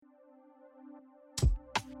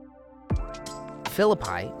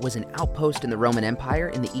Philippi was an outpost in the Roman Empire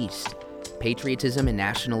in the east. Patriotism and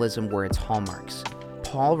nationalism were its hallmarks.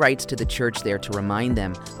 Paul writes to the church there to remind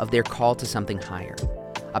them of their call to something higher,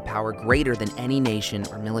 a power greater than any nation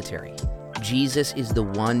or military. Jesus is the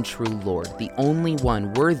one true Lord, the only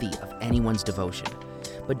one worthy of anyone's devotion.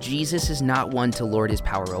 But Jesus is not one to lord his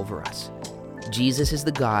power over us. Jesus is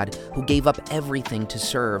the God who gave up everything to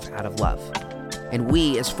serve out of love. And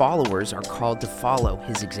we, as followers, are called to follow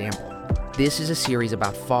his example. This is a series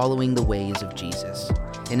about following the ways of Jesus.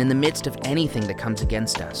 And in the midst of anything that comes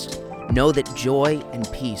against us, know that joy and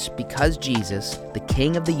peace, because Jesus, the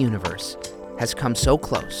King of the universe, has come so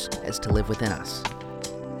close as to live within us.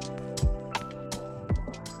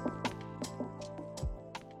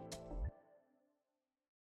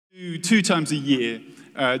 Two times a year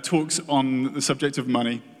talks on the subject of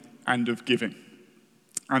money and of giving.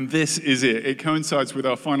 And this is it. It coincides with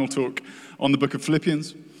our final talk on the book of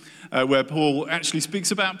Philippians, where Paul actually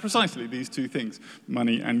speaks about precisely these two things,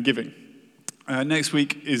 money and giving. Next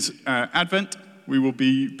week is Advent. We will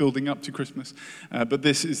be building up to Christmas. But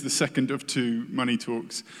this is the second of two money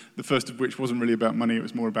talks, the first of which wasn't really about money. It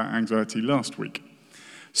was more about anxiety last week.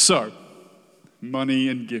 So, money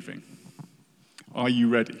and giving. Are you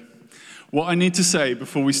ready? What I need to say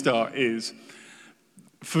before we start is,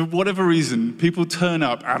 for whatever reason, people turn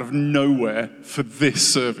up out of nowhere for this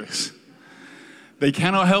service. They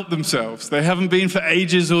cannot help themselves. They haven't been for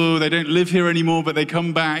ages, or they don't live here anymore, but they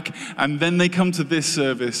come back, and then they come to this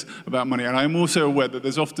service about money. And I'm also aware that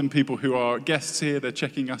there's often people who are guests here, they're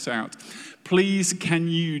checking us out. Please, can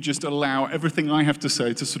you just allow everything I have to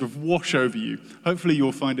say to sort of wash over you? Hopefully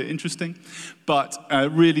you'll find it interesting. But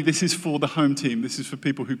really, this is for the home team. This is for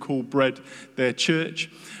people who call Bread their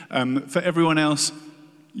church. For everyone else,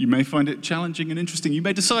 you may find it challenging and interesting. You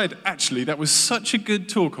may decide, actually, that was such a good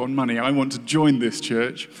talk on money. I want to join this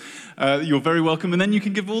church. You're very welcome. And then you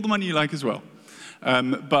can give all the money you like as well.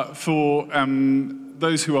 But for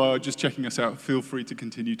those who are just checking us out, feel free to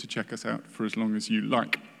continue to check us out for as long as you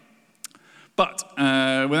like. But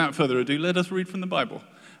without further ado, let us read from the Bible.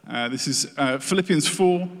 This is Philippians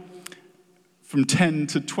 4, from 10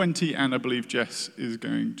 to 20, and I believe Jess is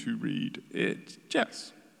going to read it.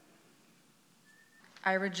 Jess.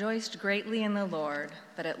 I rejoiced greatly in the Lord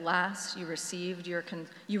that at last you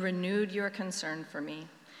renewed your concern for me.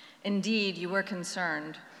 Indeed, you were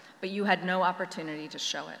concerned, but you had no opportunity to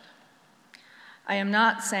show it. I am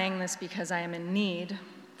not saying this because I am in need,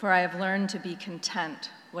 for I have learned to be content,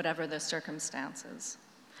 whatever the circumstances.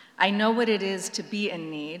 I know what it is to be in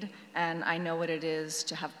need, and I know what it is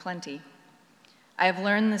to have plenty. I have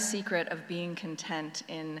learned the secret of being content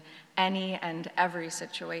in any and every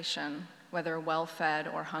situation, whether well-fed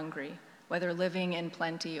or hungry, whether living in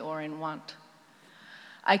plenty or in want.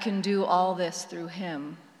 I can do all this through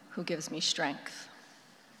him who gives me strength.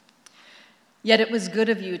 Yet it was good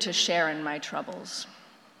of you to share in my troubles.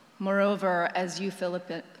 Moreover, as you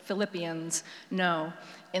Philippians know,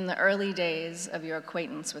 in the early days of your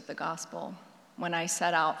acquaintance with the gospel, when I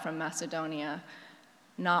set out from Macedonia,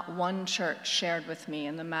 not one church shared with me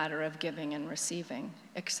in the matter of giving and receiving,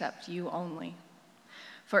 except you only.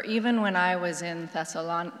 For even when I was in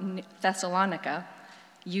Thessalonica,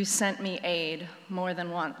 you sent me aid more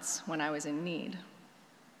than once when I was in need.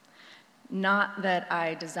 Not that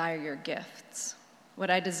I desire your gifts. What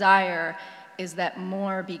I desire is that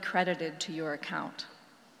more be credited to your account.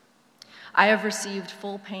 I have received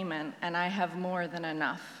full payment, and I have more than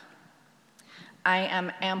enough. I am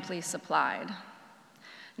amply supplied.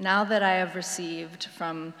 Now that I have received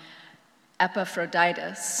from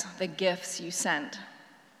Epaphroditus the gifts you sent,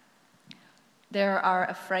 they are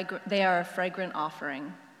a fragrant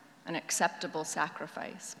offering, an acceptable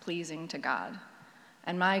sacrifice, pleasing to God.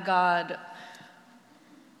 And my God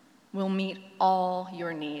will meet all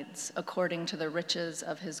your needs according to the riches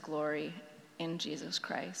of his glory in Jesus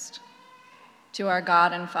Christ. To our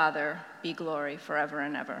God and Father be glory forever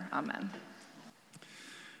and ever. Amen.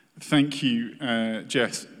 Thank you,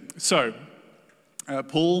 Jess. So,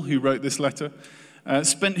 Paul, who wrote this letter,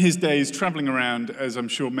 spent his days traveling around, as I'm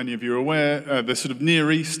sure many of you are aware, the sort of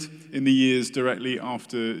Near East in the years directly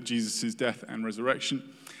after Jesus' death and resurrection.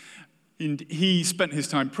 And he spent his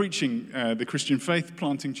time preaching the Christian faith,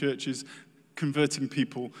 planting churches, converting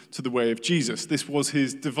people to the way of Jesus. This was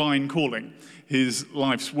his divine calling, his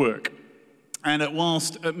life's work. And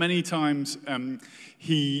whilst at many times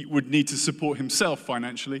he would need to support himself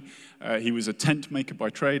financially, he was a tent maker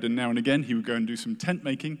by trade, and now and again he would go and do some tent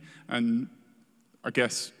making and I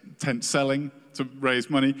guess, tent selling to raise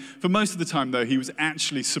money. For most of the time, though, he was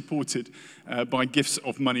actually supported by gifts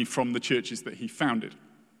of money from the churches that he founded.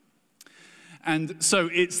 And so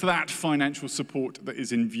it's that financial support that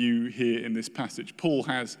is in view here in this passage. Paul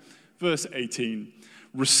has, verse 18,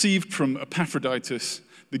 received from Epaphroditus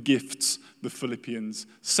the gifts the Philippians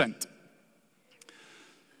sent.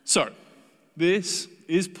 So, this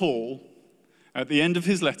is Paul at the end of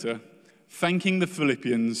his letter thanking the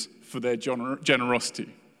Philippians for their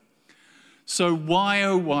generosity. So why,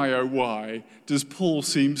 oh why, oh why does Paul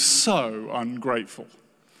seem so ungrateful?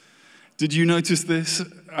 Did you notice this?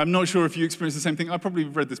 I'm not sure if you experienced the same thing. I probably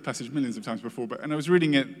read this passage millions of times before, and I was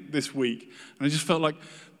reading it this week, and I just felt like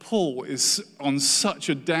Paul is on such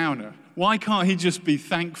a downer. Why can't he just be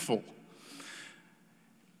thankful?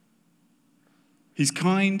 He's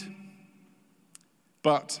kind,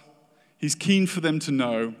 but he's keen for them to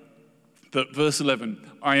know that, verse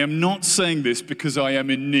 11, I am not saying this because I am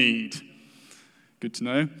in need. Good to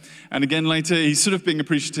know. And again later, he's sort of being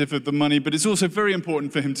appreciative of the money, but it's also very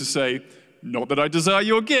important for him to say, not that I desire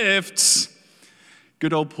your gifts.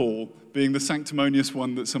 Good old Paul, being the sanctimonious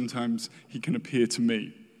one that sometimes he can appear to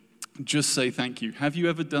me. Just say thank you. Have you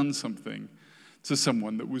ever done something to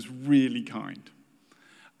someone that was really kind,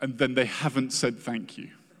 and then they haven't said thank you?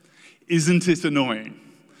 Isn't it annoying?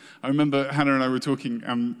 I remember Hannah and I were talking.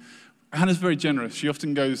 Hannah's very generous. She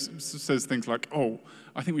often says things like, oh,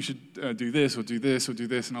 I think we should do this or do this or do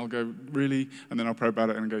this. And I'll go, really? And then I'll pray about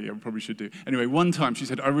it and go, yeah, we probably should do. Anyway, one time she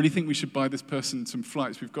said, I really think we should buy this person some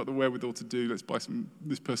flights. We've got the wherewithal to do. Let's buy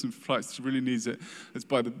this person flights. She really needs it. Let's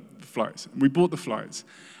buy the flights. And we bought the flights.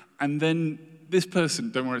 And then this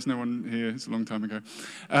person, don't worry, it's no one here, it's a long time ago,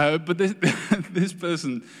 but this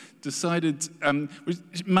person decided,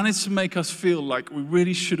 managed to make us feel like we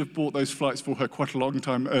really should have bought those flights for her quite a long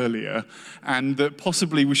time earlier, and that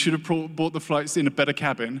possibly we should have bought the flights in a better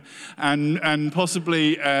cabin, and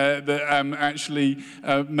possibly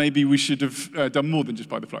maybe we should have done more than just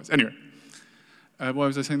buy the flights. Anyway, why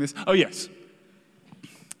was I saying this? Oh, yes.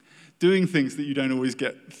 Doing things that you don't always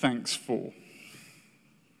get thanks for.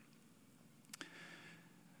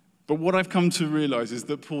 But what I've come to realize is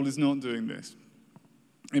that Paul is not doing this.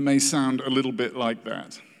 It may sound a little bit like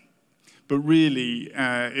that, but really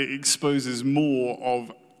it exposes more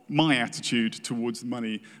of my attitude towards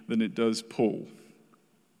money than it does Paul.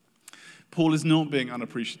 Paul is not being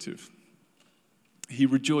unappreciative. He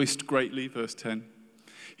rejoiced greatly, verse 10.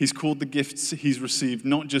 He's called the gifts he's received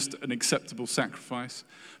not just an acceptable sacrifice,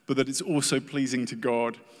 but that it's also pleasing to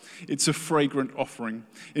God. It's a fragrant offering.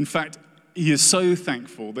 In fact, he is so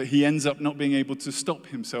thankful that he ends up not being able to stop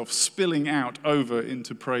himself spilling out over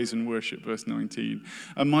into praise and worship, verse 19.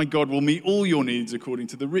 And my God will meet all your needs according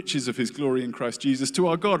to the riches of his glory in Christ Jesus. To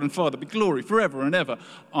our God and Father be glory forever and ever.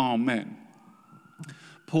 Amen.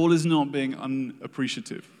 Paul is not being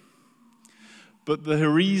unappreciative. But the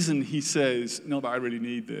reason he says, not that I really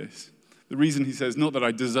need this, the reason he says, not that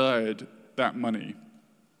I desired that money,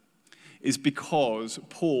 is because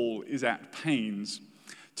Paul is at pains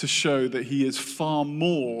to show that he is far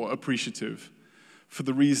more appreciative for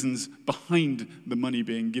the reasons behind the money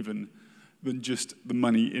being given than just the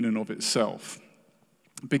money in and of itself.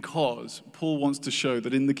 Because Paul wants to show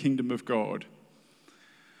that in the kingdom of God,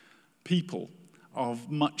 people are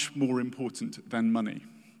much more important than money.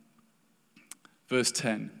 Verse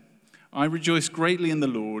 10, I rejoice greatly in the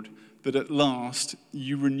Lord that at last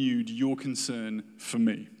you renewed your concern for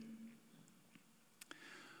me.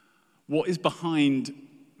 What is behind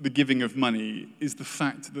the giving of money is the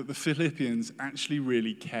fact that the Philippians actually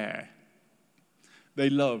really care. They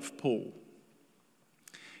love Paul.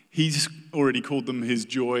 He's already called them his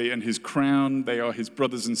joy and his crown. They are his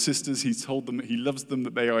brothers and sisters. He's told them that he loves them,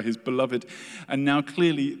 that they are his beloved. And now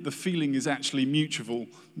clearly the feeling is actually mutual.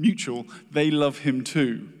 They love him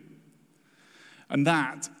too. And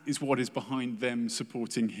that is what is behind them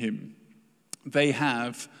supporting him. They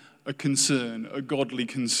have a concern, a godly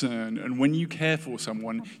concern. And when you care for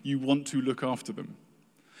someone, you want to look after them.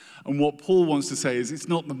 And what Paul wants to say is it's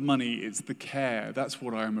not the money, it's the care. That's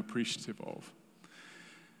what I am appreciative of.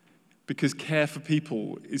 Because care for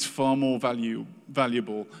people is far more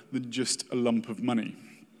valuable than just a lump of money.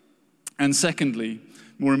 And secondly,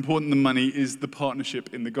 more important than money is the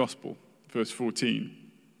partnership in the gospel. Verse 14.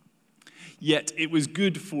 Yet it was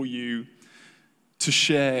good for you to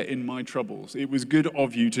share in my troubles. It was good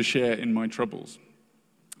of you to share in my troubles.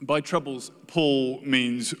 By troubles, Paul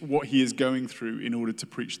means what he is going through in order to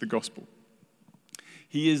preach the gospel.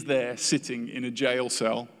 He is there sitting in a jail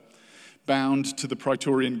cell, bound to the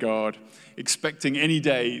Praetorian Guard, expecting any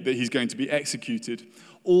day that he's going to be executed,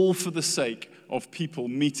 all for the sake of people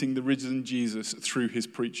meeting the risen Jesus through his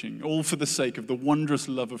preaching, all for the sake of the wondrous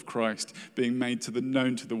love of Christ being made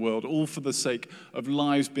known to the world, all for the sake of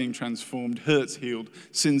lives being transformed, hurts healed,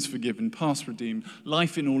 sins forgiven, past redeemed,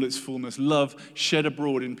 life in all its fullness, love shed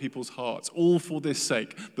abroad in people's hearts, all for this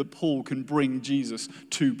sake that Paul can bring Jesus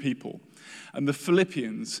to people. And the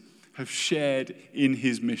Philippians have shared in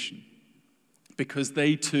his mission because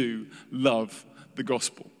they too love the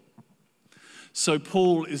gospel. So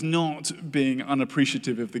Paul is not being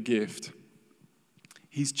unappreciative of the gift.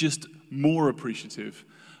 He's just more appreciative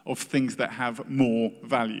of things that have more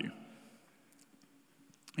value.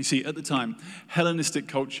 You see, at the time, Hellenistic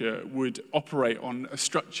culture would operate on a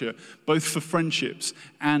structure both for friendships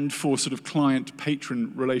and for sort of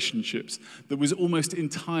client-patron relationships that was almost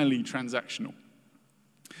entirely transactional.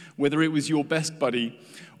 Whether it was your best buddy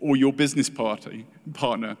or your business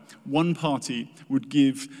partner, one party would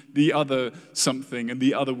give the other something and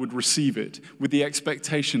the other would receive it, with the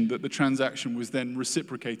expectation that the transaction was then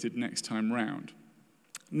reciprocated next time round.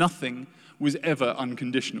 Nothing was ever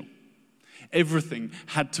unconditional. Everything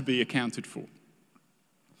had to be accounted for.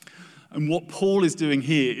 And what Paul is doing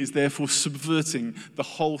here is therefore subverting the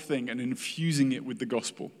whole thing and infusing it with the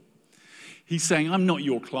gospel. He's saying, I'm not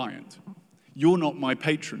your client. You're not my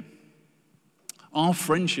patron. Our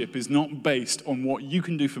friendship is not based on what you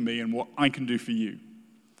can do for me and what I can do for you.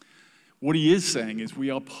 What he is saying is we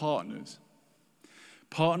are partners.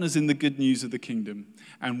 Partners in the good news of the kingdom,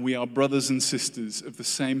 and we are brothers and sisters of the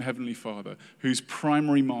same Heavenly Father, whose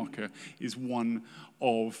primary marker is one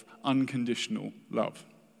of unconditional love.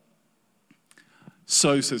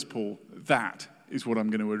 So, says Paul, that is what I'm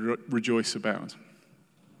going to rejoice about.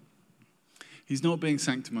 He's not being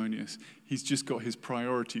sanctimonious. He's just got his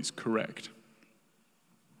priorities correct.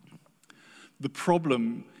 The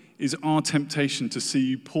problem is our temptation to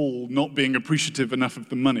see Paul not being appreciative enough of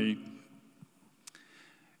the money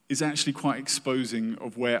is actually quite exposing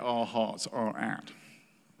of where our hearts are at.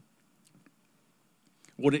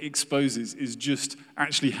 What it exposes is just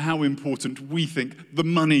actually how important we think the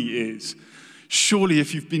money is. Surely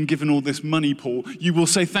if you've been given all this money, Paul, you will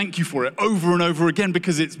say thank you for it over and over again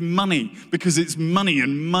because it's money,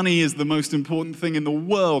 and money is the most important thing in the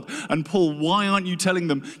world. And Paul, why aren't you telling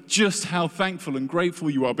them just how thankful and grateful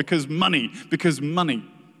you are? Because money.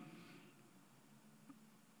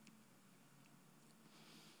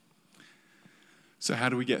 So how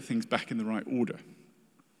do we get things back in the right order?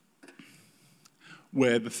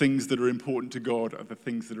 Where the things that are important to God are the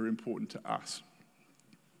things that are important to us.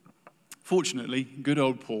 Fortunately, good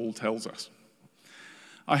old Paul tells us,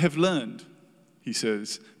 I have learned, he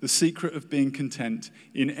says, the secret of being content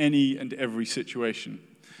in any and every situation,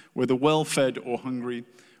 whether well-fed or hungry,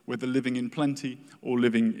 whether living in plenty or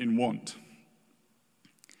living in want.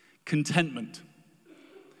 Contentment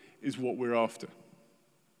is what we're after.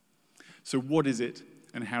 So what is it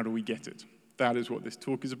and how do we get it? That is what this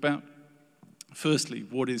talk is about. Firstly,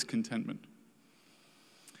 what is contentment?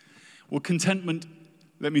 Well, contentment,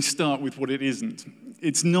 let me start with what it isn't.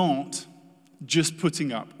 It's not just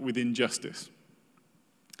putting up with injustice.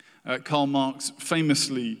 Karl Marx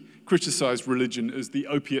famously criticized religion as the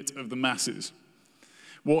opiate of the masses.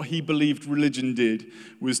 What he believed religion did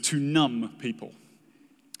was to numb people.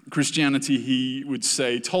 Christianity, he would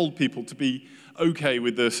say, told people to be okay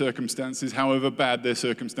with their circumstances, however bad their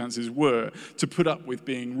circumstances were, to put up with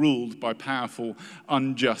being ruled by powerful,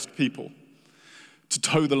 unjust people, to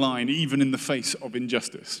toe the line even in the face of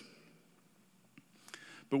injustice.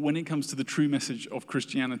 But when it comes to the true message of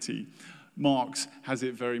Christianity, Marx has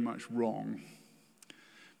it very much wrong.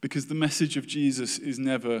 Because the message of Jesus is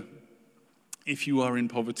never, if you are in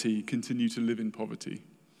poverty, continue to live in poverty.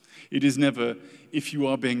 It is never, if you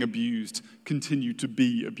are being abused, continue to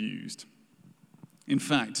be abused. In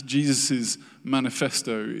fact, Jesus'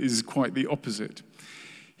 manifesto is quite the opposite.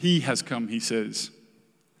 He has come, he says,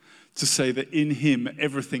 to say that in him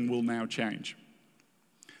everything will now change.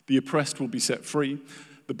 The oppressed will be set free,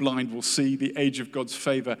 the blind will see, the age of God's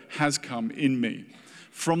favor has come in me.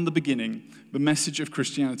 From the beginning, the message of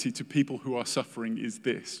Christianity to people who are suffering is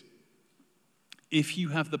this: if you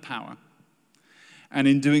have the power, and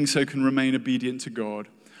in doing so can remain obedient to God,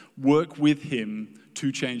 work with him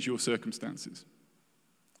to change your circumstances.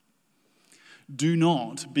 Do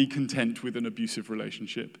not be content with an abusive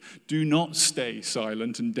relationship. Do not stay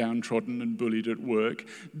silent and downtrodden and bullied at work.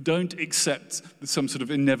 Don't accept some sort of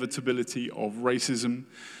inevitability of racism.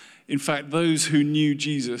 In fact, those who knew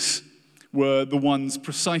Jesus were the ones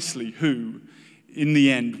precisely who, in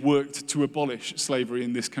the end, worked to abolish slavery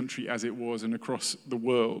in this country as it was and across the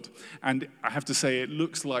world. And I have to say, it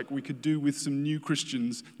looks like we could do with some new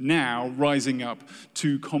Christians now rising up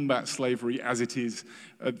to combat slavery as it is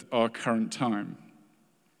at our current time.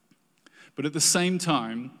 But at the same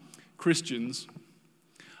time, Christians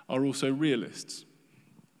are also realists.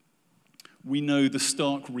 We know the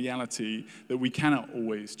stark reality that we cannot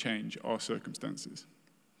always change our circumstances.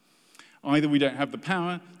 Either we don't have the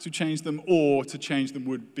power to change them, or to change them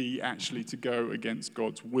would be actually to go against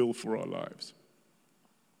God's will for our lives.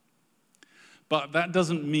 But that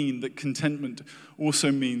doesn't mean that contentment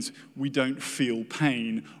also means we don't feel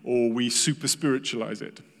pain or we super spiritualize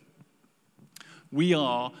it. We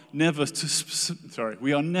are never supposed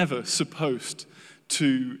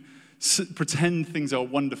to pretend things are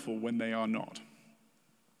wonderful when they are not.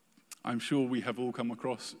 I'm sure we have all come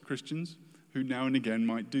across Christians who now and again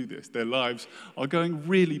might do this. Their lives are going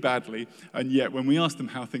really badly, and yet when we ask them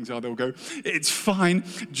how things are, they'll go, "It's fine,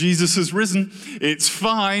 Jesus has risen, it's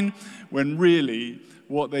fine," when really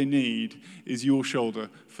what they need is your shoulder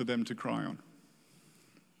for them to cry on.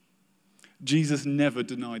 Jesus never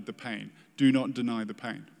denied the pain. Do not deny the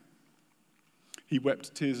pain. He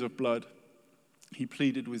wept tears of blood. He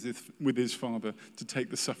pleaded with his Father to take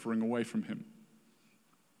the suffering away from him.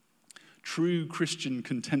 True Christian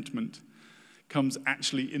contentment comes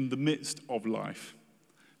actually in the midst of life,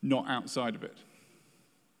 not outside of it.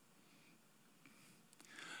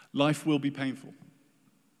 Life will be painful,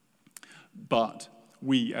 but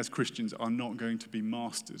we as Christians are not going to be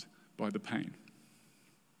mastered by the pain.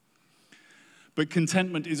 But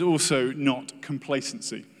contentment is also not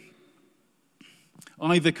complacency.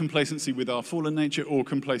 Either complacency with our fallen nature or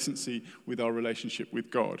complacency with our relationship with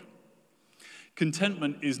God.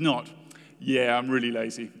 Contentment is not, I'm really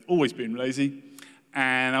lazy, always been lazy,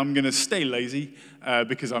 and I'm going to stay lazy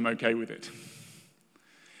because I'm okay with it.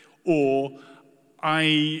 Or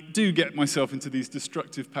I do get myself into these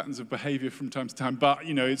destructive patterns of behavior from time to time, but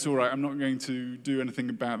it's all right, I'm not going to do anything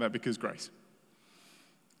about that because grace.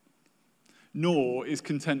 Nor is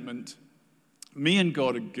contentment, me and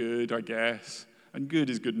God are good, I guess, and good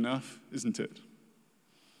is good enough, isn't it?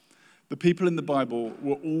 The people in the Bible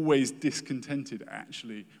were always discontented,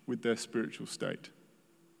 actually, with their spiritual state.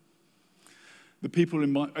 The people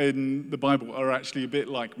in the Bible are actually a bit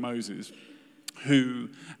like Moses, who,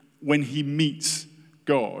 when he meets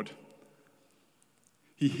God,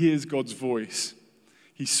 he hears God's voice,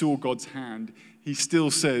 he saw God's hand, he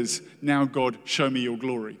still says, "Now God, show me your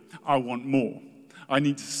glory. I want more. I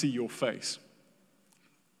need to see your face."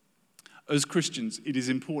 As Christians, it is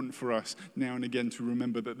important for us now and again to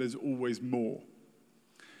remember that there's always more.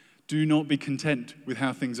 Do not be content with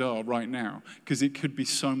how things are right now, because it could be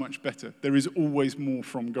so much better. There is always more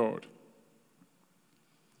from God.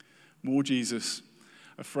 More Jesus,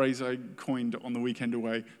 a phrase I coined on the weekend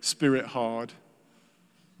away, spirit hard.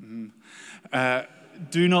 Do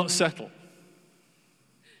not settle.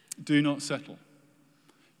 Do not settle.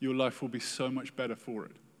 Your life will be so much better for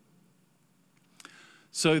it.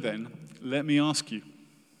 So then, let me ask you,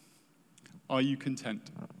 are you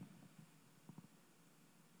content?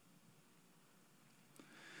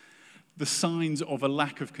 The signs of a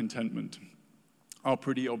lack of contentment are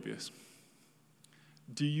pretty obvious.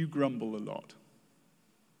 Do you grumble a lot?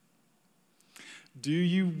 Do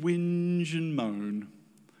you whinge and moan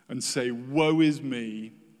and say, "Woe is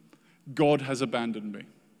me, God has abandoned me"?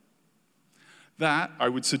 That, I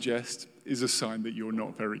would suggest, is a sign that you're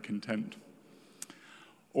not very content.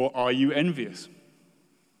 Or are you envious?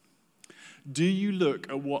 Do you look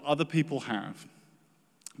at what other people have,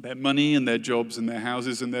 their money and their jobs and their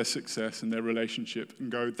houses and their success and their relationship, and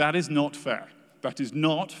go, "That is not fair. That is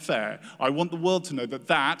not fair. I want the world to know that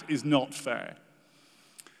that is not fair"?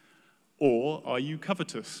 Or are you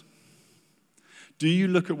covetous? Do you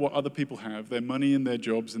look at what other people have, their money and their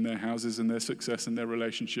jobs and their houses and their success and their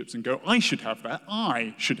relationships, and go, "I should have that.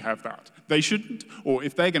 I should have that. They shouldn't. Or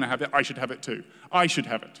if they're going to have it, I should have it too. I should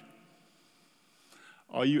have it"?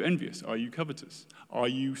 Are you envious? Are you covetous? Are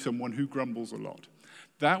you someone who grumbles a lot?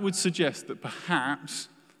 That would suggest that perhaps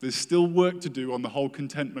there's still work to do on the whole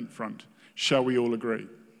contentment front. Shall we all agree?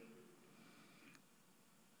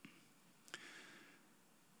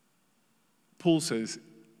 Paul says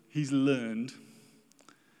he's learned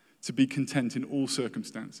to be content in all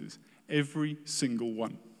circumstances, every single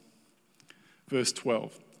one. Verse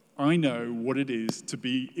 12, I know what it is to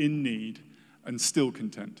be in need and still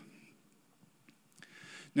content.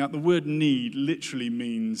 Now, the word need literally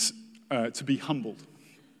means to be humbled.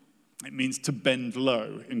 It means to bend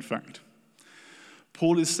low, in fact.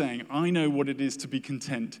 Paul is saying, I know what it is to be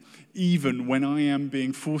content, even when I am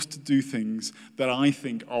being forced to do things that I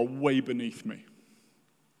think are way beneath me.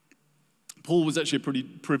 Paul was actually a pretty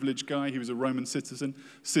privileged guy. He was a Roman citizen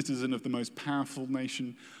of the most powerful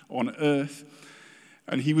nation on earth.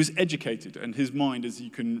 And he was educated, and his mind, as you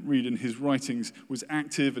can read in his writings, was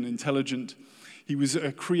active and intelligent. He was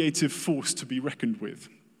a creative force to be reckoned with.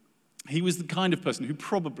 He was the kind of person who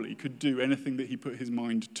probably could do anything that he put his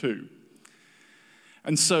mind to.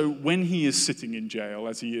 And so when he is sitting in jail,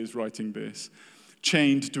 as he is writing this,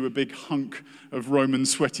 chained to a big hunk of Roman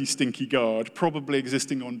sweaty, stinky guard, probably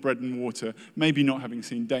existing on bread and water, maybe not having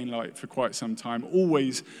seen daylight for quite some time,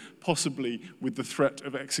 always possibly with the threat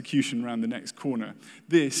of execution around the next corner.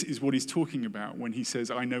 This is what he's talking about when he says,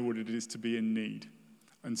 I know what it is to be in need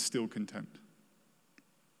and still content.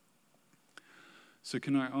 So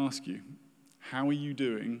can I ask you, how are you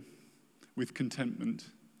doing with contentment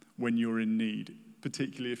when you're in need,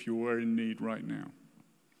 particularly if you are in need right now?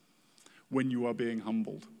 When you are being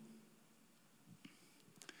humbled.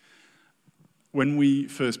 When we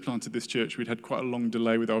first planted this church, we'd had quite a long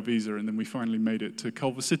delay with our visa, and then we finally made it to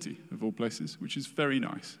Culver City, of all places, which is very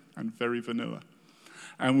nice and very vanilla.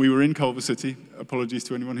 And we were in Culver City. Apologies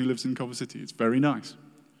to anyone who lives in Culver City. It's very nice,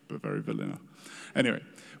 but very vanilla. Anyway,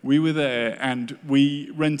 we were there, and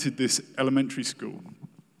we rented this elementary school.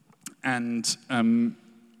 And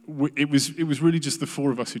it was really just the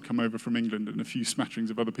four of us who'd come over from England and a few smatterings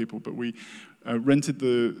of other people, but we rented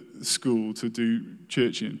the school to do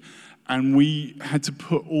church in, and we had to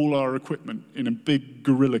put all our equipment in a big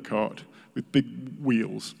gorilla cart with big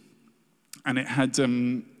wheels, and it had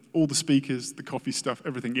all the speakers, the coffee stuff,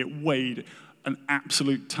 everything. It weighed an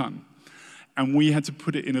absolute ton, and we had to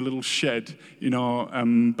put it in a little shed in our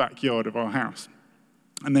backyard of our house.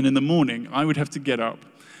 And then in the morning, I would have to get up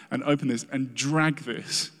and open this and drag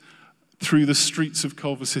this through the streets of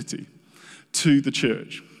Culver City to the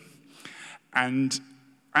church. And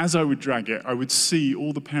as I would drag it, I would see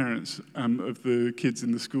all the parents of the kids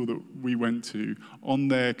in the school that we went to on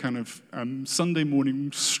their kind of Sunday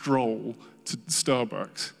morning stroll to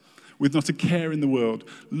Starbucks with not a care in the world,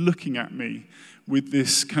 looking at me with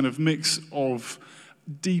this kind of mix of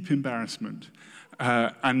deep embarrassment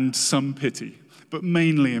and some pity, but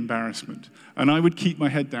mainly embarrassment. And I would keep my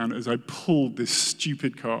head down as I pulled this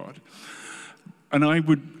stupid card. And I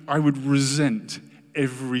would resent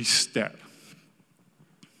every step.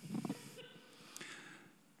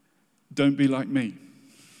 Don't be like me,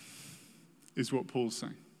 is what Paul's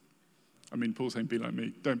saying. I mean, Paul's saying be like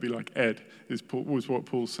me. Don't be like Ed, was what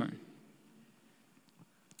Paul's saying.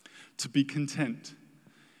 To be content,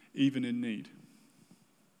 even in need.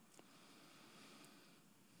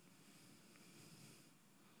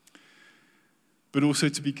 But also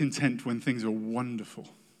to be content when things are wonderful.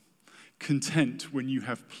 Content when you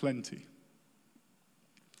have plenty.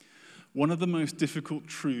 One of the most difficult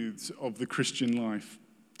truths of the Christian life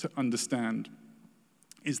to understand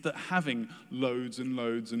is that having loads and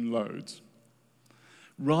loads and loads,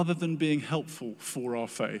 rather than being helpful for our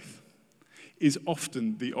faith, is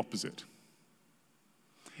often the opposite.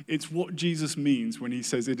 It's what Jesus means when he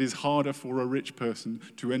says it is harder for a rich person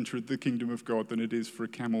to enter the kingdom of God than it is for a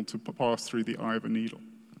camel to pass through the eye of a needle.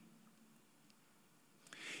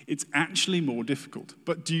 It's actually more difficult.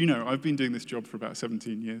 But do you know, I've been doing this job for about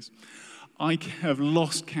 17 years. I have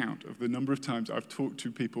lost count of the number of times I've talked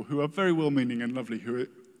to people who are very well-meaning and lovely, who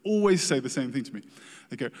always say the same thing to me.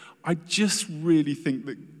 They go, I just really think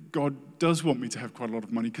that God does want me to have quite a lot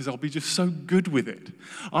of money because I'll be just so good with it.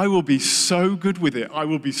 I will be so good with it. I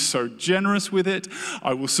will be so generous with it.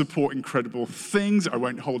 I will support incredible things. I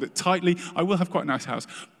won't hold it tightly. I will have quite a nice house.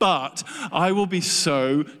 But I will be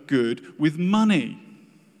so good with money.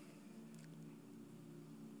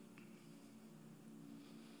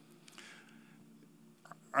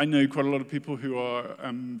 I know quite a lot of people who are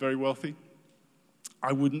very wealthy.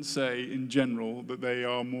 I wouldn't say in general that they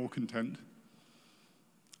are more content.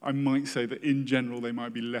 I might say that in general they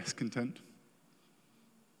might be less content.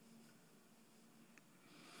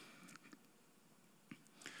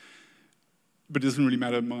 But it doesn't really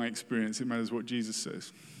matter my experience, it matters what Jesus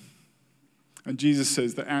says. And Jesus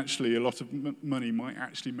says that actually a lot of money might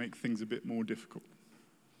actually make things a bit more difficult.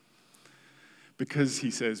 Because he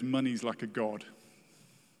says money's like a god.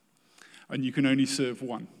 And you can only serve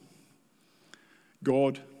one.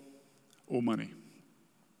 God or money.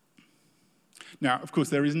 Now, of course,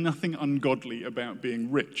 there is nothing ungodly about being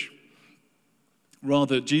rich.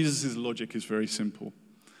 Rather, Jesus' logic is very simple.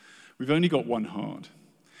 We've only got one heart.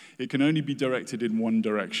 It can only be directed in one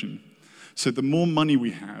direction. So the more money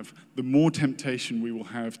we have, the more temptation we will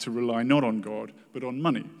have to rely not on God, but on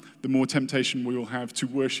money. The more temptation we will have to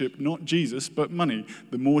worship not Jesus, but money.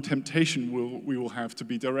 The more temptation we will have to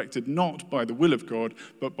be directed not by the will of God,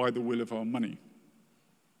 but by the will of our money.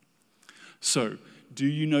 So, do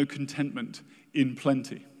you know contentment in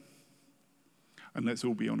plenty? And let's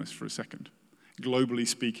all be honest for a second. Globally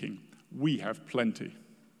speaking, we have plenty.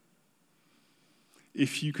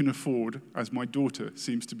 If you can afford, as my daughter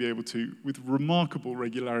seems to be able to, with remarkable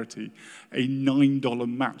regularity, a $9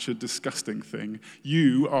 matcha disgusting thing,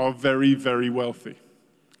 you are very, very wealthy,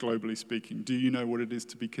 globally speaking. Do you know what it is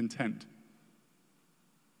to be content?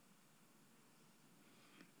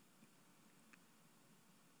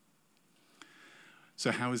 So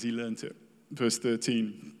how has he learnt it? Verse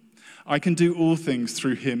 13. I can do all things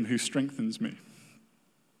through him who strengthens me.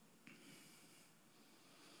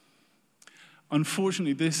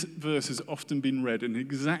 Unfortunately, this verse has often been read in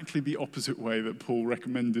exactly the opposite way that Paul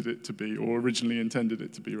recommended it to be, or originally intended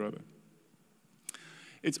it to be, rather.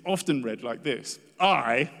 It's often read like this: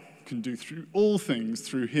 I can do through all things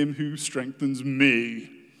through him who strengthens me.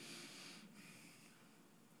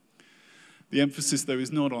 The emphasis, though,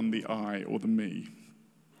 is not on the I or the me.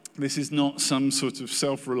 This is not some sort of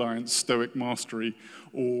self-reliant stoic mastery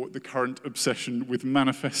or the current obsession with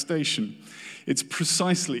manifestation. It's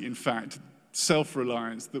precisely, in fact,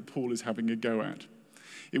 self-reliance that Paul is having a go at.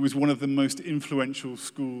 It was one of the most influential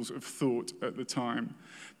schools of thought at the time,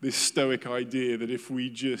 this Stoic idea that if we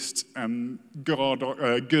just gird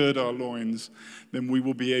our loins, then we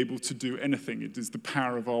will be able to do anything. It is the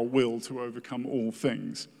power of our will to overcome all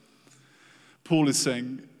things. Paul is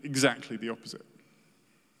saying exactly the opposite.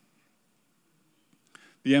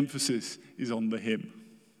 The emphasis is on the him.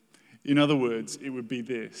 In other words, it would be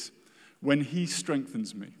this: when he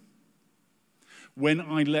strengthens me, when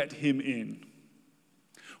I let him in,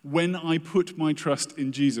 when I put my trust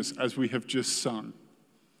in Jesus, as we have just sung,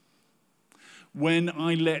 when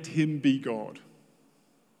I let him be God,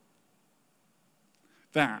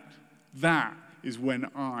 that is when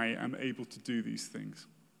I am able to do these things,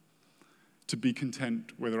 to be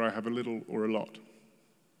content whether I have a little or a lot.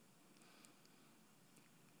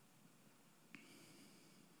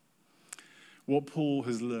 What Paul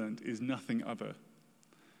has learned is nothing other,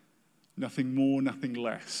 nothing more, nothing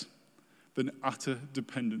less than utter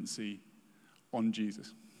dependency on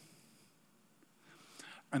Jesus.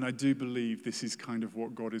 And I do believe this is kind of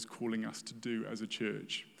what God is calling us to do as a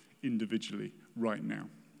church, individually, right now.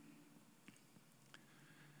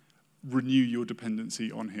 Renew your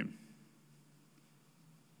dependency on him.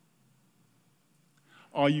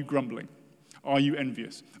 Are you grumbling? Are you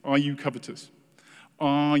envious? Are you covetous?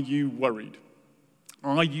 Are you worried?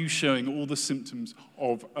 Are you showing all the symptoms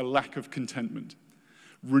of a lack of contentment?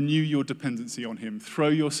 Renew your dependency on him. Throw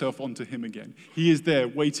yourself onto him again. He is there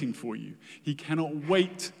waiting for you. He cannot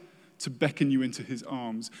wait to beckon you into his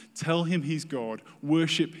arms. Tell him he's God.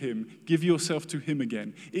 Worship him. Give yourself to him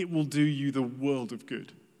again. It will do you the world of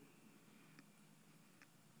good.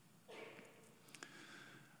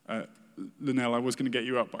 Linnell, I was going to get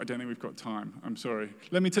you up, but I don't think we've got time. I'm sorry.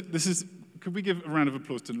 Could we give a round of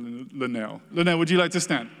applause to Linnell? Linnell, would you like to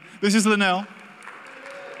stand? This is Linnell.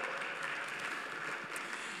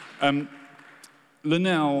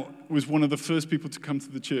 Linnell was one of the first people to come to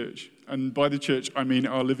the church. And by the church, I mean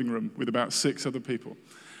our living room with about 6 other people.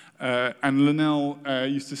 And Linnell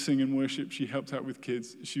used to sing and worship. She helped out with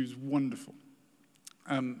kids. She was wonderful.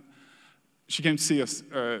 She came to see us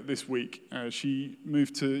this week. You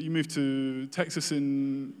moved to Texas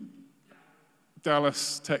in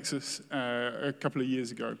Dallas, Texas, a couple of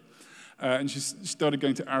years ago. And she started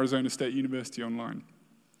going to Arizona State University online.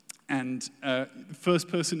 And the first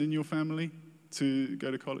person in your family to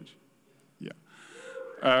go to college?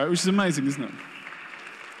 Yeah. Which is amazing, isn't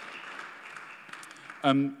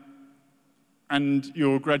it? And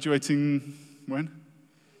you're graduating when?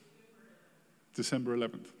 December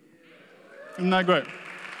 11th. Isn't that great?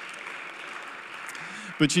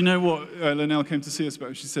 But you know what Linnell came to see us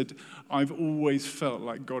about? She said, I've always felt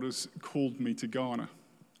like God has called me to Ghana,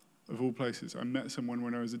 of all places. I met someone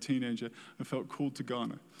when I was a teenager and felt called to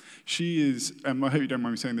Ghana. She is, I hope you don't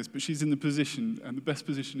mind me saying this, but she's in the position, and the best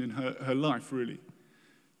position in her life, really,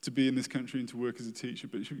 to be in this country and to work as a teacher.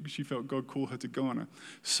 But she felt God call her to Ghana.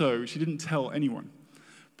 So she didn't tell anyone,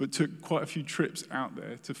 but took quite a few trips out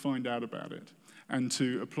there to find out about it and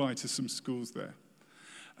to apply to some schools there.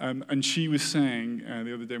 And she was saying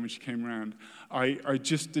the other day when she came around, I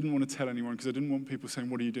just didn't want to tell anyone because I didn't want people saying,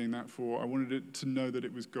 what are you doing that for? I wanted it to know that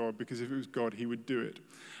it was God, because if it was God, he would do it.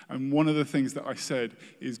 And one of the things that I said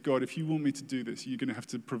is, God, if you want me to do this, you're going to have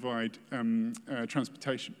to provide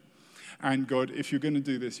transportation. And God, if you're going to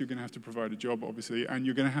do this, you're going to have to provide a job, obviously, and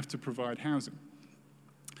you're going to have to provide housing.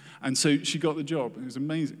 And so she got the job. It was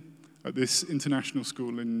amazing at this international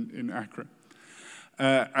school in Accra.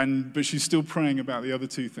 But she's still praying about the other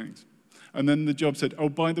two things. And then the job said, oh,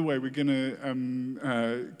 by the way, we're going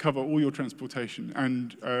to cover all your transportation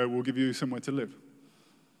and we'll give you somewhere to live.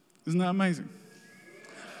 Isn't that amazing?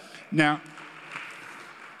 Now,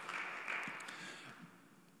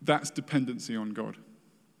 that's dependency on God.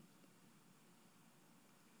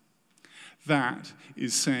 That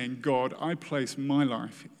is saying, God, I place my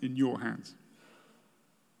life in your hands.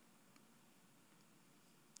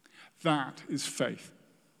 That is faith.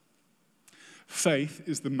 Faith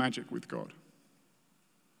is the magic with God.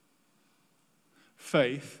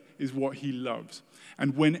 Faith is what he loves.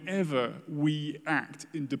 And whenever we act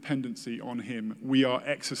in dependency on him, we are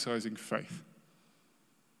exercising faith.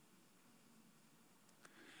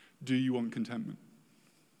 Do you want contentment?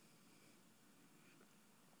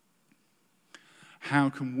 How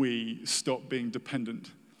can we stop being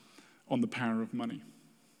dependent on the power of money?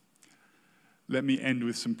 Let me end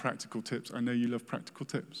with some practical tips. I know you love practical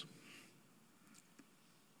tips.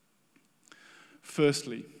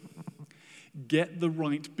 Firstly, get the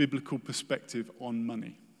right biblical perspective on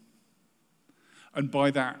money. And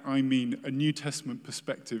by that, I mean a New Testament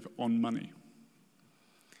perspective on money.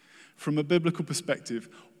 From a biblical perspective,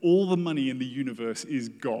 all the money in the universe is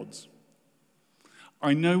God's.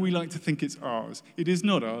 I know we like to think it's ours. It is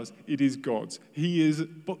not ours, it is God's. He is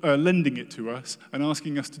lending it to us and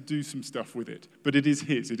asking us to do some stuff with it. But it is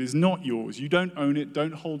his, it is not yours. You don't own it,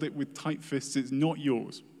 don't hold it with tight fists, it's not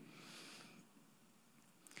yours.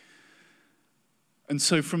 And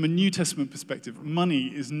so from a New Testament perspective, money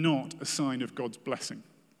is not a sign of God's blessing.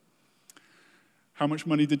 How much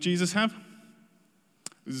money did Jesus have?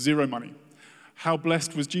 0 money. How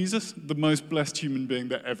blessed was Jesus? The most blessed human being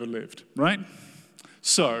that ever lived, right?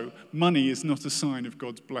 So, money is not a sign of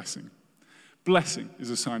God's blessing. Blessing is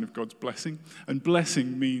a sign of God's blessing, and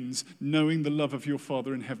blessing means knowing the love of your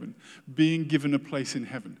Father in heaven, being given a place in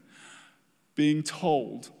heaven, being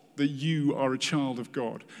told that you are a child of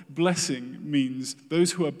God. Blessing means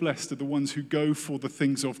those who are blessed are the ones who go for the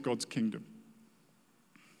things of God's kingdom.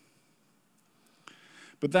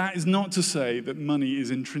 But that is not to say that money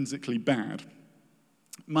is intrinsically bad.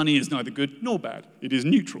 Money is neither good nor bad. It is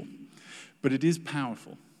neutral. But it is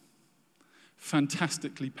powerful.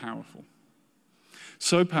 Fantastically powerful.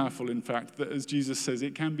 So powerful, in fact, that as Jesus says,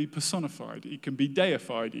 it can be personified. It can be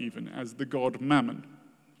deified even as the god Mammon.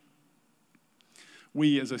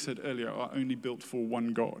 We, as I said earlier, are only built for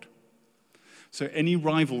one God. So any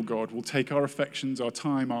rival god will take our affections, our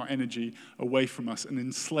time, our energy away from us and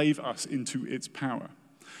enslave us into its power.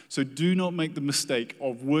 So do not make the mistake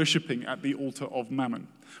of worshipping at the altar of Mammon.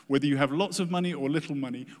 Whether you have lots of money or little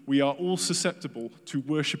money, we are all susceptible to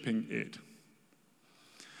worshipping it.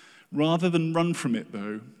 Rather than run from it,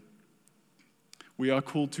 though, we are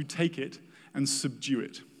called to take it and subdue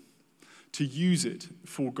it, to use it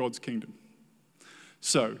for God's kingdom.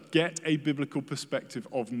 So, get a biblical perspective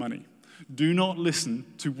of money. Do not listen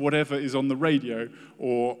to whatever is on the radio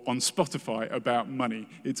or on Spotify about money.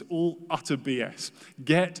 It's all utter BS.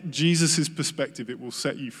 Get Jesus' perspective. It will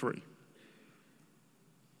set you free.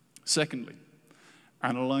 Secondly,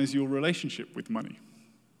 analyze your relationship with money.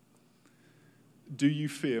 Do you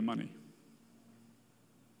fear money?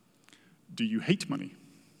 Do you hate money?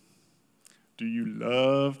 Do you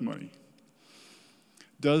love money?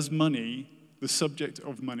 Does money, the subject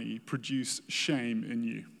of money, produce shame in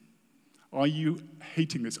you? Are you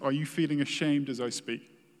hating this? Are you feeling ashamed as I speak?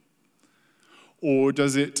 Or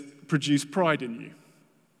does it produce pride in you?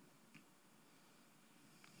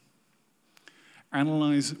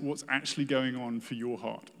 Analyze what's actually going on for your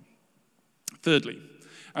heart. Thirdly,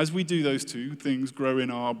 as we do those two things, grow in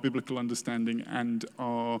our biblical understanding and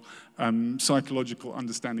our psychological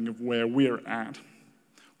understanding of where we're at,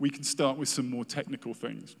 we can start with some more technical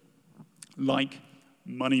things, like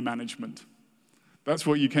money management. That's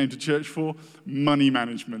what you came to church for, money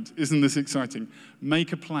management. Isn't this exciting?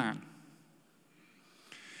 Make a plan.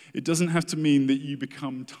 It doesn't have to mean that you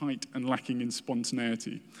become tight and lacking in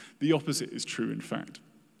spontaneity. The opposite is true, in fact.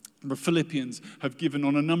 The Philippians have given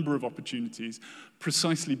on a number of opportunities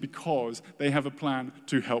precisely because they have a plan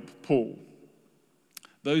to help Paul.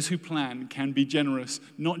 Those who plan can be generous,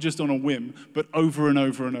 not just on a whim, but over and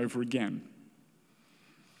over and over again.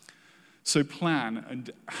 So plan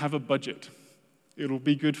and have a budget. It'll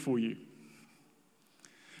be good for you.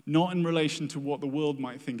 Not in relation to what the world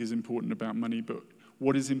might think is important about money, but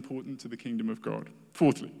what is important to the kingdom of God.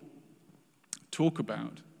 Fourthly, talk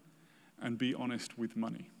about and be honest with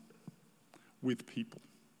money, with people,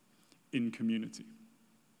 in community.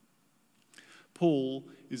 Paul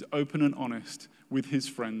is open and honest with his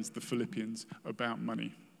friends, the Philippians, about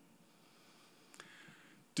money.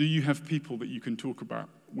 Do you have people that you can talk about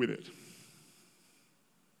with it?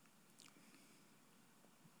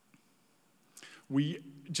 We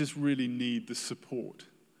just really need the support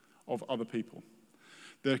of other people.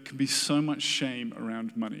 There can be so much shame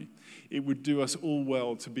around money. It would do us all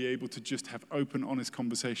well to be able to just have open, honest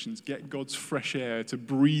conversations, get God's fresh air to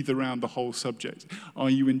breathe around the whole subject.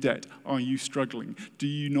 Are you in debt? Are you struggling? Do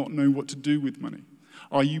you not know what to do with money?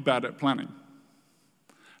 Are you bad at planning?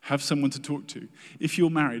 Have someone to talk to. If you're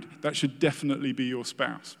married, that should definitely be your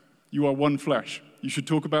spouse. You are one flesh. You should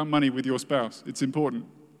talk about money with your spouse. It's important.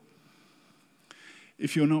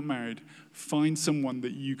 If you're not married, find someone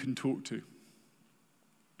that you can talk to.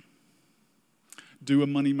 Do a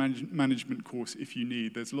money management course if you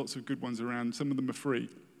need. There's lots of good ones around. Some of them are free.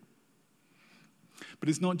 But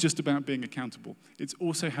it's not just about being accountable. It's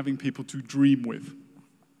also having people to dream with,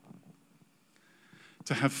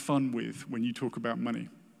 to have fun with when you talk about money.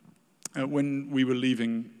 When we were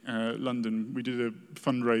leaving London, we did a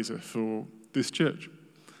fundraiser for this church,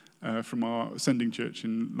 from our sending church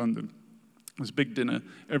in London. It was a big dinner.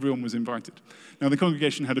 Everyone was invited. Now, the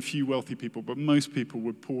congregation had a few wealthy people, but most people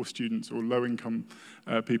were poor students or low-income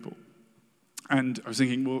people. And I was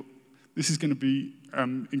thinking, well, this is going to be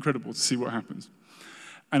incredible to see what happens.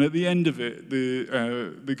 And at the end of it,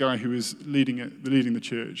 the guy who was leading the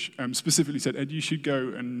church specifically said, Ed, you should go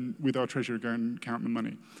and, with our treasurer, go and count the money.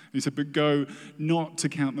 And he said, but go not to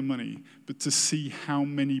count the money, but to see how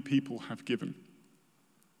many people have given.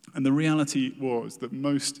 And the reality was that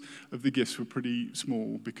most of the gifts were pretty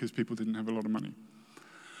small because people didn't have a lot of money.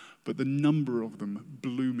 But the number of them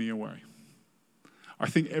blew me away. I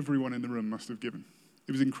think everyone in the room must have given.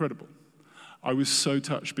 It was incredible. I was so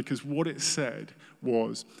touched because what it said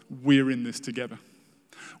was, we're in this together.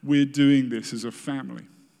 We're doing this as a family.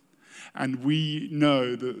 And we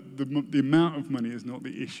know that the amount of money is not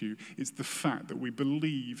the issue. It's the fact that we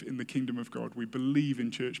believe in the kingdom of God. We believe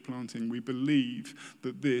in church planting. We believe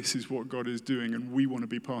that this is what God is doing and we want to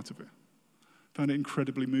be part of it. Found it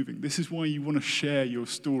incredibly moving. This is why you want to share your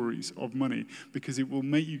stories of money, because it will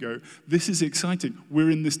make you go, this is exciting.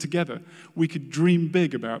 We're in this together. We could dream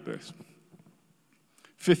big about this.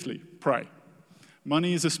 Fifthly, pray.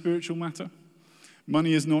 Money is a spiritual matter.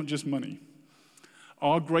 Money is not just money.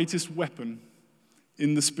 Our greatest weapon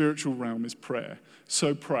in the spiritual realm is prayer.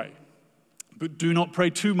 So pray. But do not pray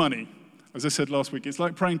to money. As I said last week, it's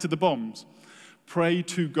like praying to the bombs. Pray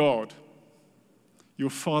to God, your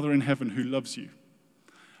Father in heaven who loves you,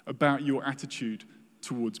 about your attitude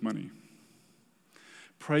towards money.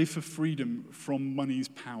 Pray for freedom from money's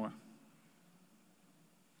power.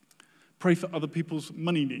 Pray for other people's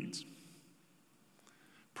money needs.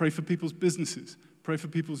 Pray for people's businesses. Pray for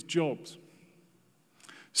people's jobs.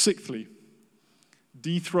 Sixthly,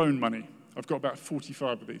 dethrone money. I've got about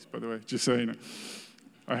 45 of these, by the way, just so you know.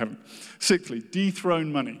 I haven't. Sixthly,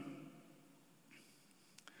 dethrone money.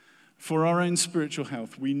 For our own spiritual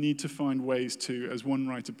health, we need to find ways to, as one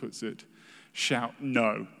writer puts it, shout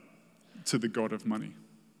no to the god of money.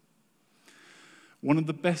 One of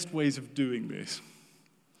the best ways of doing this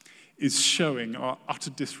is showing our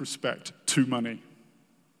utter disrespect to money.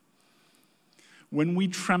 When we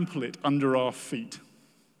trample it under our feet,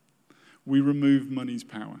 we remove money's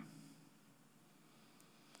power.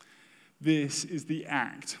 This is the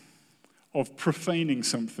act of profaning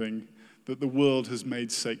something that the world has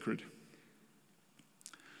made sacred.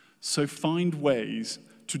 So find ways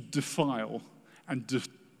to defile and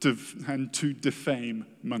to defame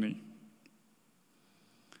money.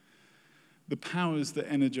 The powers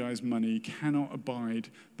that energize money cannot abide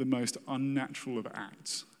the most unnatural of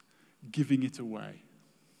acts, giving it away.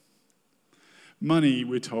 Money,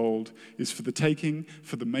 we're told, is for the taking,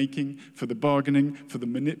 for the making, for the bargaining, for the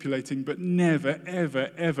manipulating, but never, ever,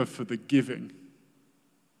 ever for the giving.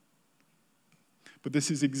 But this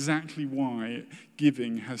is exactly why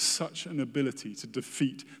giving has such an ability to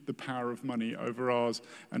defeat the power of money over ours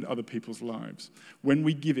and other people's lives. When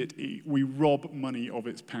we give it, we rob money of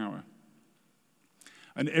its power.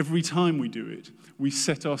 And every time we do it, we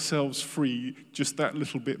set ourselves free just that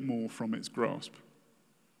little bit more from its grasp.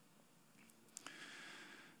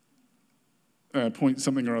 Point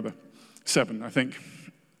something or other. 7, I think.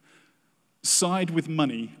 Side with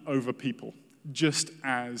money over people, just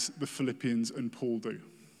as the Philippians and Paul do.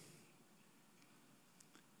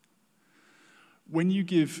 When you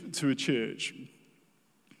give to a church,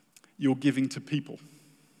 you're giving to people.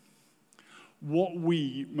 What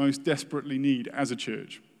we most desperately need as a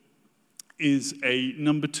church is a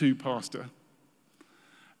number 2 pastor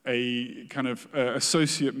a kind of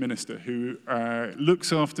associate minister who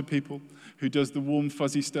looks after people, who does the warm,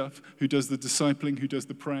 fuzzy stuff, who does the discipling, who does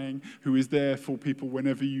the praying, who is there for people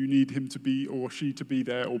whenever you need him to be or she to be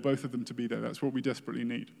there or both of them to be there. That's what we desperately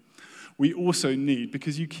need. We also need,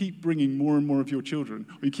 because you keep bringing more and more of your children,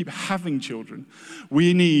 or you keep having children,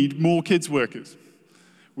 we need more kids workers.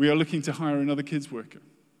 We are looking to hire another kids worker.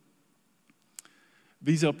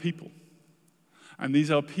 These are people. And these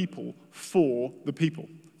are people for the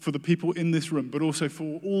people in this room, but also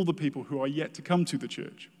for all the people who are yet to come to the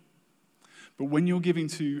church. But when you're giving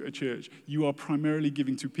to a church, you are primarily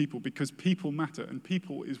giving to people because people matter, and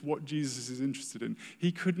people is what Jesus is interested in.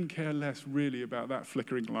 He couldn't care less really about that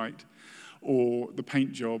flickering light or the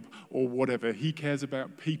paint job or whatever. He cares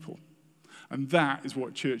about people. And that is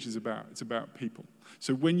what church is about. It's about people.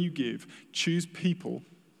 So when you give, choose people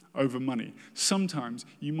over money. Sometimes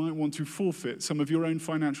you might want to forfeit some of your own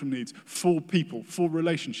financial needs for people, for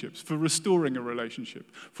relationships, for restoring a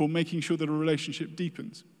relationship, for making sure that a relationship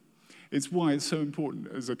deepens. It's why it's so important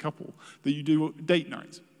as a couple that you do date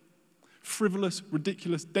nights. Frivolous,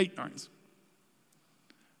 ridiculous date nights.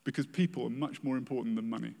 Because people are much more important than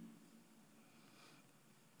money.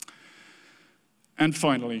 And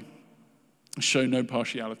finally, show no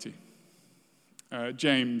partiality.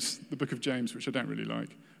 James, the book of James, which I don't really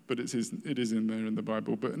like, but it is in there in the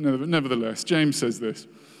Bible. But nevertheless, James says this.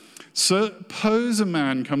 Suppose a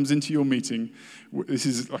man comes into your meeting. This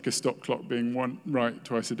is like a stop clock being right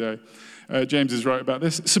twice a day. James is right about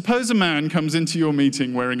this. Suppose a man comes into your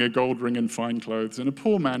meeting wearing a gold ring and fine clothes, and a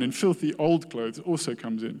poor man in filthy old clothes also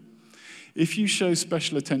comes in. If you show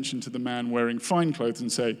special attention to the man wearing fine clothes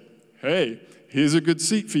and say, "Hey, here's a good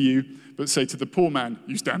seat for you," but say to the poor man,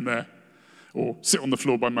 "You stand there," or "Sit on the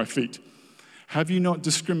floor by my feet," have you not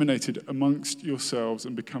discriminated amongst yourselves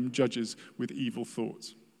and become judges with evil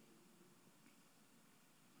thoughts?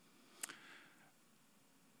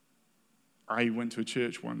 I went to a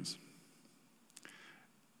church once.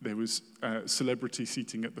 There was celebrity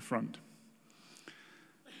seating at the front.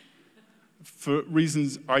 For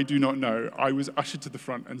reasons I do not know, I was ushered to the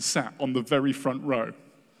front and sat on the very front row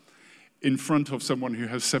in front of someone who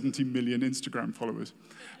has 70 million Instagram followers.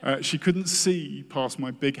 She couldn't see past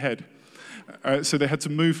my big head, so they had to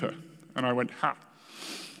move her, and I went, ha.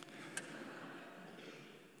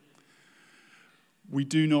 We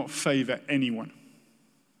do not favor anyone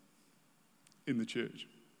in the church.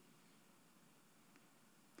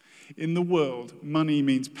 In the world, money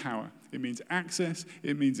means power. It means access.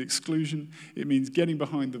 It means exclusion. It means getting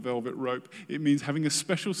behind the velvet rope. It means having a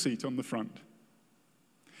special seat on the front.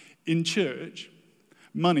 In church,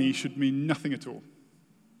 money should mean nothing at all.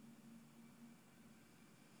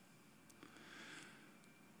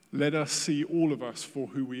 Let us see all of us for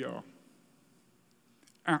who we are.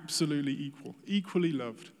 Absolutely equal, equally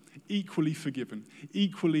loved, equally forgiven,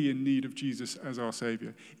 equally in need of Jesus as our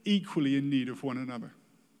Savior, equally in need of one another.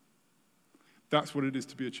 That's what it is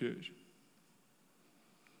to be a church.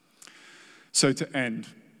 So to end,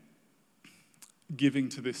 giving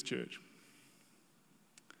to this church.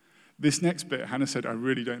 This next bit, Hannah said, I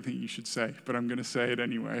really don't think you should say, but I'm going to say it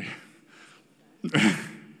anyway.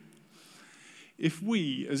 If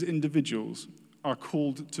we as individuals are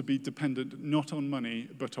called to be dependent not on money,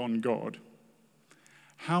 but on God,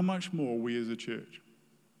 how much more we as a church?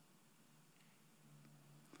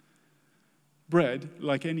 Bread,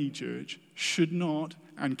 like any church, should not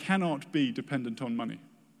and cannot be dependent on money.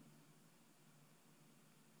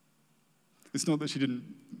 It's not that she didn't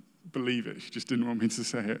believe it, she just didn't want me to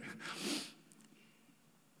say it.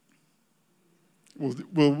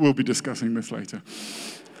 We'll be discussing this later.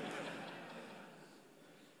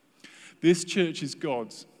 This church is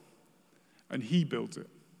God's, and He builds it.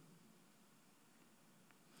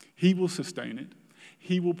 He will sustain it.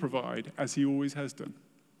 He will provide, as He always has done.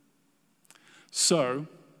 So,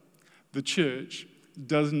 the church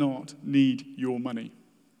does not need your money.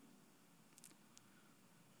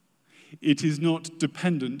 It is not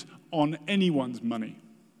dependent on anyone's money.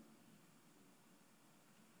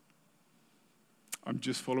 I'm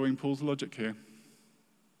just following Paul's logic here.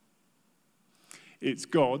 It's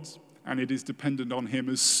God's, and it is dependent on Him.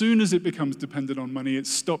 As soon as it becomes dependent on money, it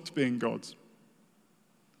stopped being God's.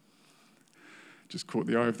 Just caught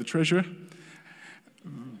the eye of the treasurer.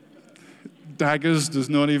 Daggers does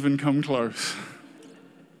not even come close.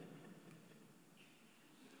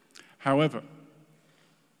 However,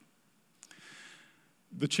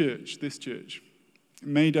 the church, this church,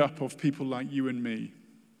 made up of people like you and me,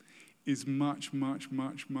 is much, much,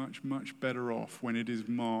 much, much, much better off when it is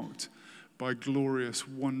marked by glorious,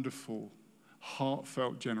 wonderful,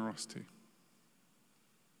 heartfelt generosity.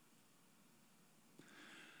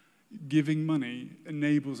 Giving money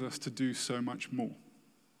enables us to do so much more.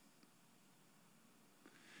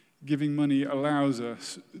 Giving money allows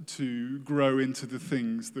us to grow into the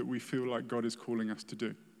things that we feel like God is calling us to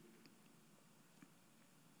do.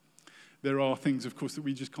 There are things, of course, that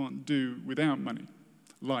we just can't do without money,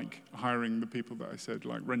 like hiring the people that I said,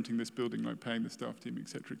 like renting this building, like paying the staff team,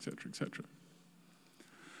 etc., etc., etc.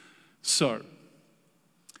 So,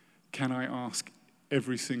 can I ask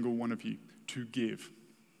every single one of you to give?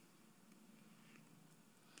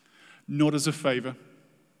 Not as a favor,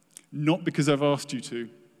 not because I've asked you to,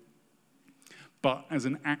 but as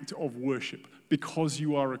an act of worship, because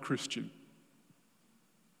you are a Christian.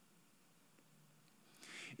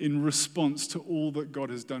 In response to all that God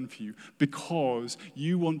has done for you, because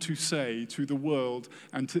you want to say to the world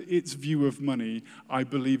and to its view of money, I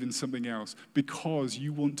believe in something else, because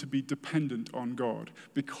you want to be dependent on God,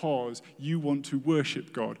 because you want to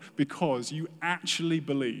worship God, because you actually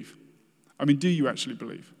believe. I mean, do you actually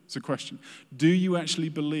believe? It's a question. Do you actually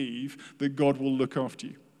believe that God will look after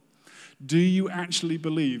you? Do you actually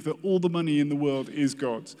believe that all the money in the world is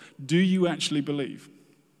God's? Do you actually believe?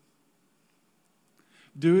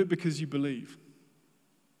 Do it because you believe.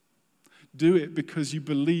 Do it because you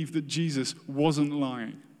believe that Jesus wasn't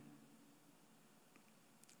lying.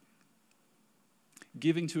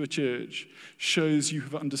 Giving to a church shows you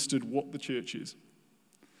have understood what the church is.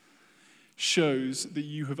 Shows that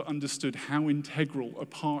you have understood how integral a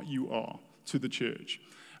part you are to the church.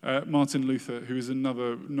 Martin Luther, who is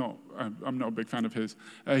I'm not a big fan of his,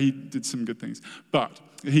 he did some good things. But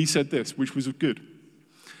he said this, which was good.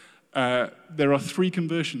 There are 3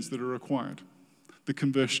 conversions that are required. The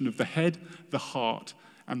conversion of the head, the heart,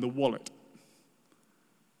 and the wallet.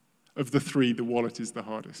 Of the 3, the wallet is the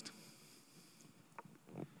hardest.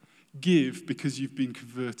 Give because you've been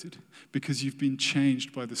converted, because you've been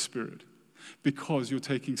changed by the Spirit, because you're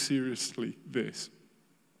taking seriously this.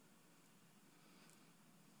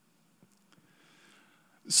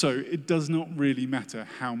 So it does not really matter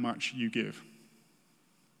how much you give.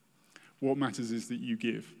 What matters is that you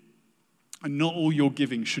give. And not all your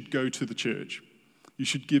giving should go to the church. You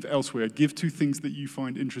should give elsewhere. Give to things that you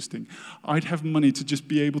find interesting. I'd have money to just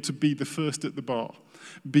be able to be the first at the bar.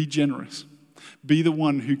 Be generous. Be the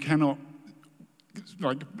one who cannot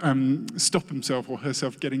stop himself or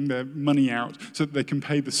herself getting their money out so that they can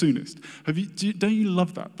pay the soonest. Don't you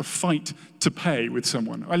love that? The fight to pay with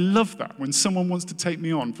someone. I love that when someone wants to take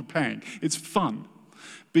me on for paying. It's fun.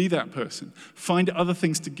 Be that person. Find other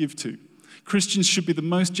things to give to. Christians should be the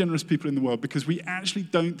most generous people in the world because we actually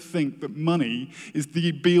don't think that money is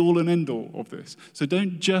the be-all and end-all of this. So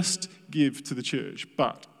don't just give to the church,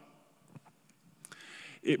 but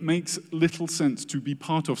it makes little sense to be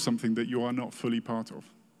part of something that you are not fully part of.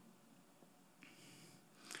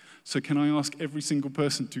 So can I ask every single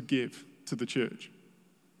person to give to the church?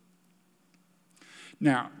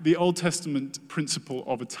 Now, the Old Testament principle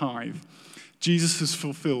of a tithe, Jesus has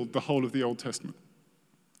fulfilled the whole of the Old Testament.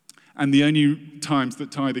 And the only times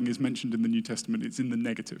that tithing is mentioned in the New Testament, it's in the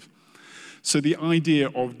negative. So the idea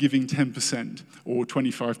of giving 10% or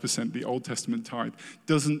 25%, the Old Testament tithe,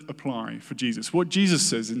 doesn't apply for Jesus. What Jesus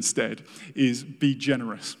says instead is be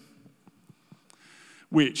generous.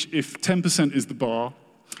 Which, if 10% is the bar,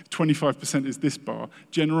 25% is this bar,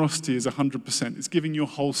 generosity is 100%. It's giving your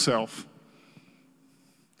whole self.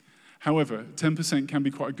 However, 10% can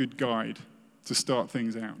be quite a good guide to start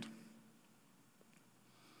things out.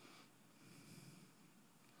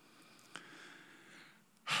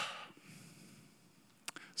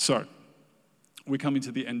 So, we're coming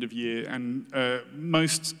to the end of year, and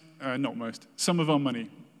some of our money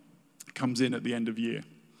comes in at the end of year.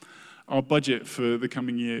 Our budget for the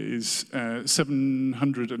coming year is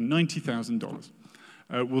 $790,000.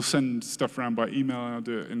 We'll send stuff around by email. I'll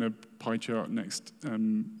do it in a pie chart next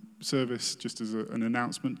service, just as an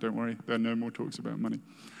announcement. Don't worry, there are no more talks about money.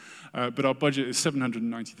 But our budget is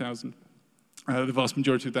 $790,000. The vast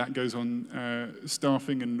majority of that goes on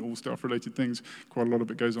staffing and all staff-related things. Quite a lot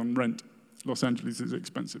of it goes on rent. Los Angeles is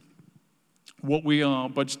expensive. What we are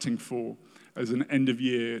budgeting for as an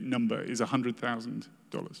end-of-year number is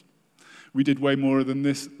 $100,000. We did way more than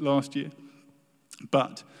this last year,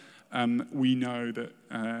 but we know that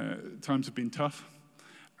times have been tough,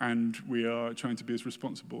 and we are trying to be as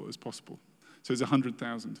responsible as possible. So it's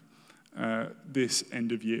 $100,000 this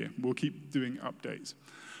end of year. We'll keep doing updates.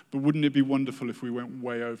 But wouldn't it be wonderful if we went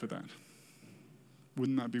way over that?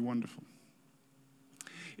 Wouldn't that be wonderful?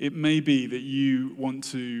 It may be that you want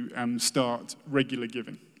to start regular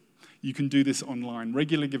giving. You can do this online.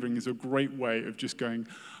 Regular giving is a great way of just going,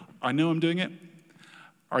 I know I'm doing it,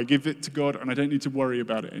 I give it to God, and I don't need to worry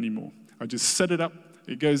about it anymore. I just set it up,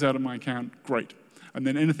 it goes out of my account, great. And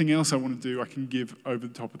then anything else I want to do, I can give over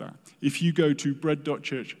the top of that. If you go to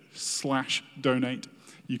bread.church/donate,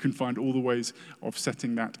 you can find all the ways of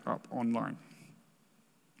setting that up online.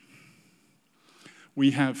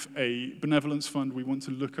 We have a benevolence fund. We want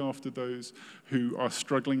to look after those who are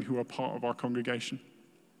struggling, who are part of our congregation.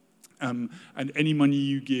 And any money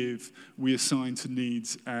you give, we assign to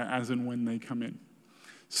needs as and when they come in.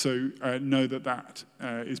 So know that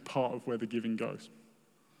is part of where the giving goes.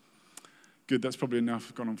 Good, that's probably enough.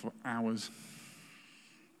 I've gone on for hours.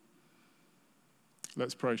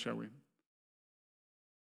 Let's pray, shall we?